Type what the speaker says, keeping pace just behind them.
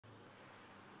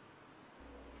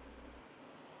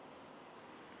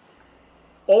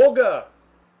Olga!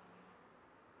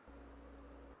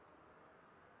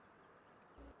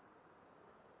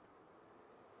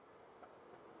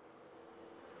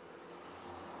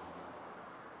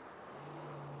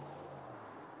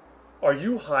 Are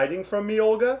you hiding from me,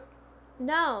 Olga?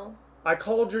 No. I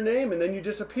called your name and then you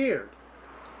disappeared.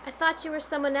 I thought you were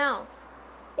someone else.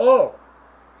 Oh,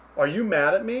 are you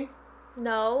mad at me?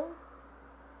 No.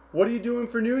 What are you doing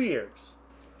for New Year's?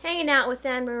 Hanging out with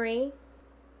Anne-Marie.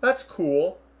 That's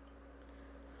cool.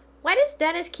 Why does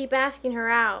Dennis keep asking her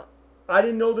out? I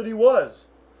didn't know that he was.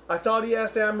 I thought he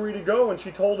asked Anne-Marie to go and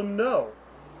she told him no.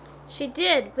 She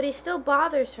did, but he still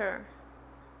bothers her.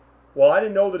 Well, I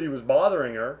didn't know that he was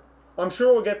bothering her. I'm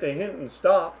sure we'll get the hint and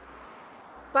stop.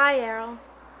 Bye, Erol.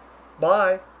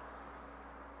 Bye.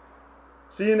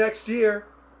 See you next year.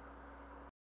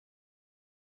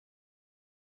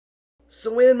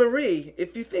 So Anne-Marie,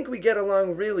 if you think we get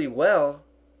along really well,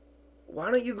 why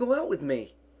don't you go out with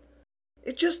me?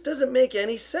 It just doesn't make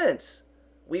any sense.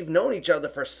 We've known each other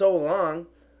for so long.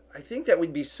 I think that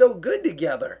we'd be so good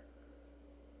together.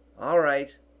 All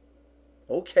right.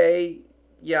 Okay.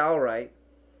 Yeah, all right.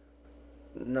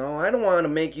 No, I don't want to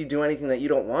make you do anything that you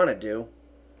don't want to do.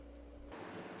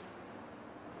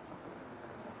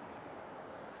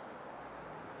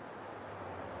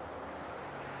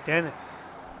 Dennis.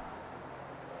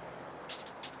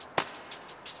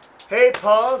 Hey,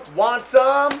 punk, want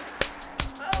some?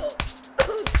 Oh,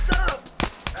 stop!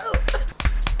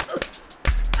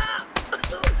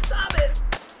 Stop it!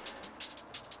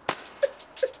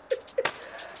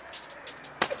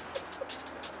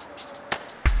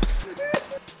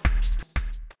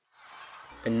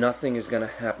 And nothing is gonna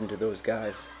happen to those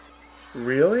guys.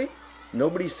 Really?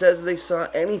 Nobody says they saw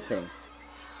anything.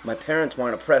 My parents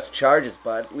want to press charges,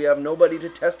 but we have nobody to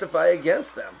testify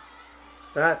against them.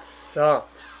 That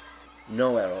sucks.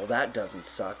 No, Errol, that doesn't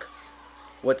suck.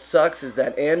 What sucks is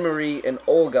that Anne-Marie and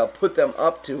Olga put them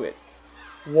up to it.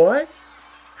 What?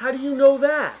 How do you know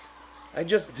that? I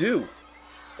just do.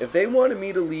 If they wanted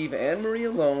me to leave Anne-Marie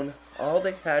alone, all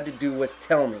they had to do was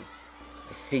tell me.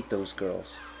 I hate those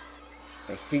girls.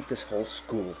 I hate this whole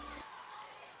school.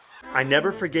 I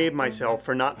never forgave myself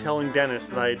for not telling Dennis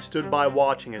that I had stood by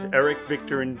watching as Eric,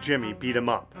 Victor, and Jimmy beat him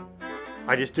up.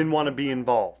 I just didn't want to be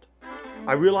involved.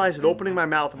 I realized that opening my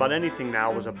mouth about anything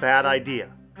now was a bad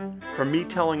idea. From me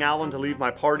telling Alan to leave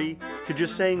my party, to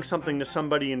just saying something to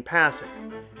somebody in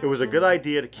passing, it was a good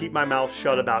idea to keep my mouth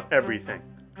shut about everything.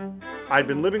 I'd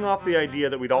been living off the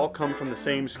idea that we'd all come from the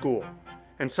same school,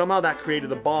 and somehow that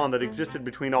created a bond that existed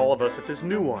between all of us at this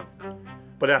new one.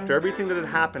 But after everything that had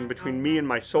happened between me and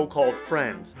my so-called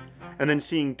friends, and then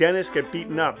seeing Dennis get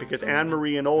beaten up because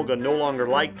Anne-Marie and Olga no longer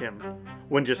liked him,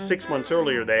 when just 6 months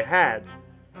earlier they had,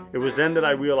 it was then that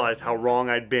I realized how wrong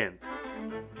I'd been.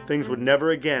 Things would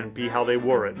never again be how they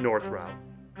were at North Route.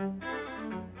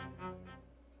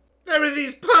 Remember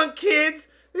these punk kids?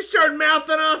 They started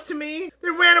mouthing off to me. They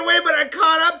ran away, but I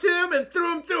caught up to them and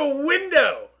threw them through a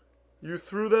window. You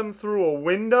threw them through a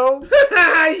window?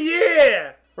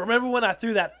 Yeah! Remember when I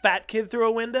threw that fat kid through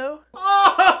a window?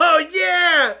 Oh,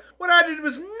 yeah! What I did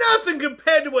was nothing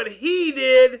compared to what he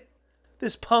did.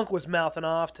 This punk was mouthing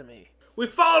off to me. We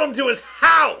followed him to his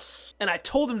house. And I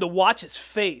told him to watch his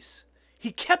face.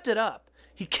 He kept it up.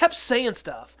 He kept saying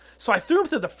stuff. So I threw him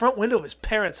through the front window of his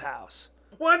parents' house.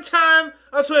 One time,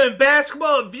 I was playing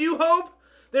basketball at View Hope.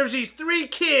 There was these 3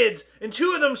 kids, and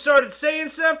 2 of them started saying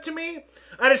stuff to me.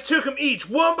 I just took them each,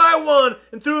 one by one,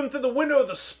 and threw them through the window of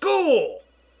the school.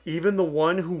 Even the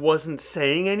one who wasn't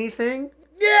saying anything?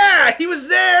 Yeah, he was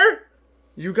there.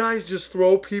 You guys just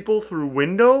throw people through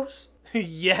windows?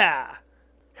 Yeah.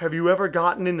 Have you ever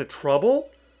gotten into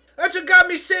trouble? That's what got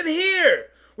me sent here.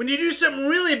 When you do something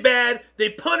really bad, they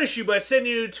punish you by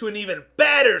sending you to an even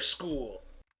badder school.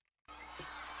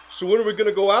 So when are we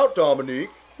gonna go out, Dominique?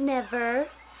 Never.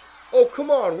 Oh, come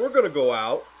on, we're gonna go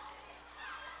out.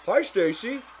 Hi,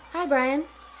 Stacy. Hi, Brian.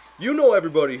 You know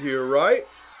everybody here, right?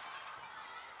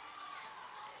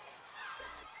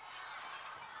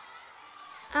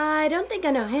 I don't think I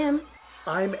know him.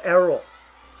 I'm Erol.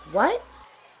 What?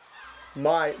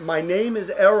 My name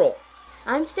is Erol.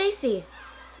 I'm Stacy.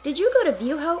 Did you go to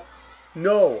View Hope?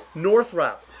 No, North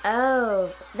Route.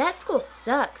 Oh, that school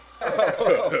sucks.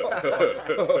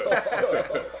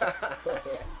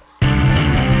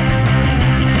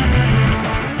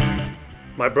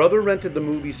 My brother rented the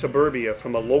movie Suburbia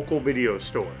from a local video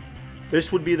store.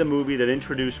 This would be the movie that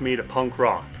introduced me to punk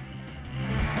rock.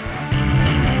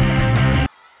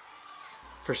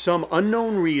 For some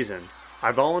unknown reason,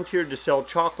 I volunteered to sell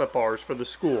chocolate bars for the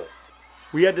school.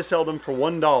 We had to sell them for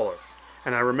 $1,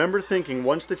 and I remember thinking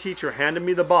once the teacher handed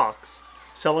me the box,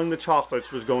 selling the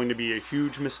chocolates was going to be a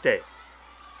huge mistake.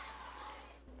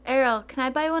 Erol, can I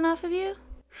buy one off of you?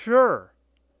 Sure.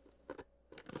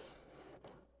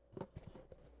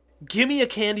 Give me a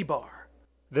candy bar.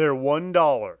 They're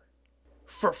 $1.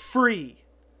 For free.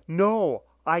 No,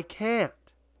 I can't.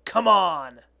 Come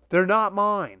on. They're not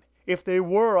mine. If they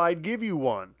were, I'd give you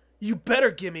one. You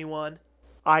better give me one.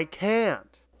 I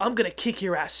can't. I'm gonna kick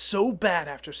your ass so bad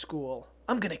after school.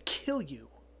 I'm gonna kill you.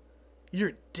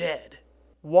 You're dead.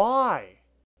 Why?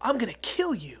 I'm gonna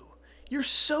kill you. You're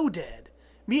so dead.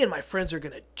 Me and my friends are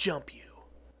gonna jump you.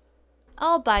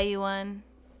 I'll buy you one.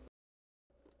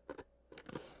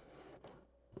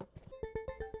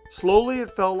 Slowly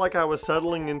it felt like I was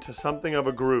settling into something of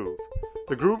a groove.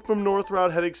 The group from North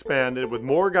Route had expanded with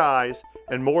more guys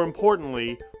and, more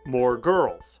importantly, more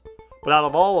girls. But out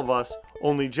of all of us,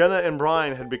 only Jenna and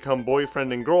Brian had become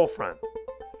boyfriend and girlfriend.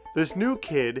 This new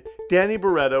kid, Danny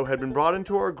Barretto, had been brought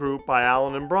into our group by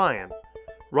Alan and Brian.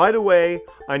 Right away,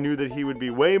 I knew that he would be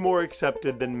way more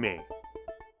accepted than me.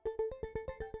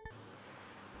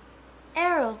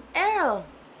 Erol,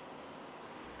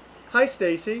 Hi,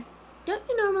 Stacy. don't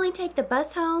you normally take the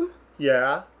bus home?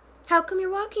 Yeah? How come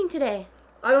you're walking today?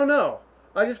 I don't know.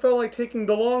 I just felt like taking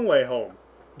the long way home.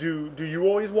 Do you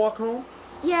always walk home?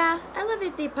 Yeah, I live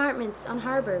at the apartments on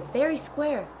Harbor, Berry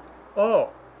Square. Oh,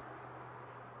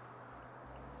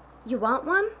 You want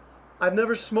one? I've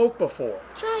never smoked before.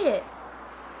 Try it.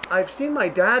 I've seen my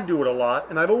dad do it a lot,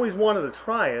 and I've always wanted to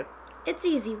try it. It's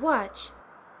easy, watch.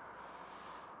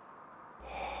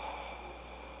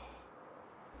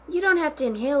 You don't have to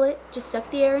inhale it, just suck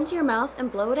the air into your mouth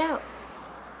and blow it out.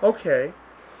 Okay.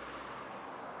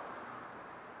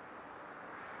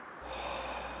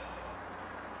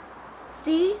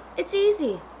 See? It's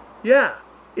easy. Yeah,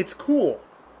 it's cool.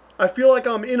 I feel like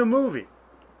I'm in a movie.